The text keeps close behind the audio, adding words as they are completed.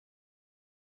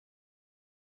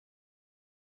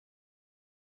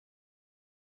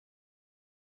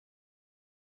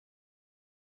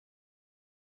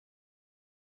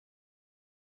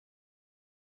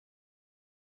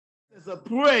There's a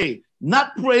pray.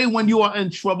 Not pray when you are in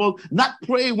trouble, not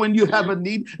pray when you have a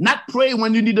need, not pray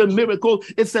when you need a miracle.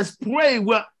 It says pray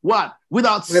what?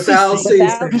 Without ceasing.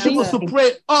 You're supposed to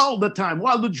pray all the time.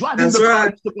 While you're driving the car,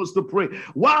 you're supposed to pray.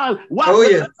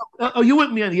 Are you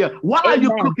with me in here? While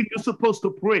you're cooking, you're supposed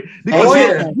to pray.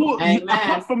 Because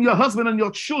apart from your husband and your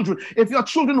children, if your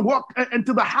children walk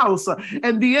into the house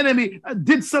and the enemy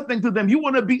did something to them, you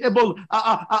want to be able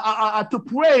to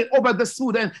pray over this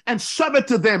food and serve it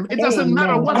to them. It doesn't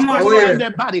matter what's going on in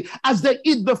their body. As they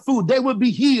eat the food, they will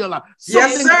be healed.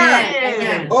 Yes,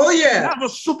 sir. Oh, yeah. Have a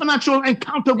supernatural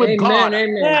encounter with God.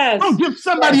 Yes. Don't give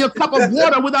somebody a cup of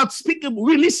water without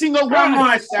releasing a word.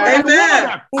 Amen. As they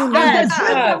drink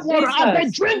that water, as they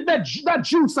drink that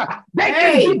juice, they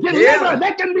can be delivered.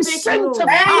 They can be sanctified.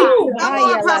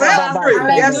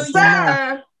 Yes,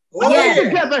 sir. We're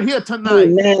together here tonight.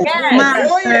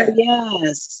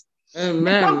 Yes.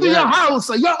 Amen. Come to your house.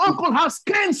 Your uncle has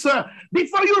cancer.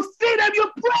 Before you feed him, you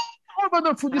pray over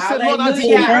the food. You said, Lord, I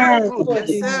see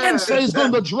cancer is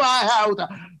going to dry out.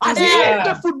 As he eat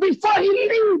the food before he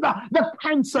leaves, the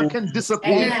cancer can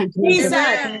disappear.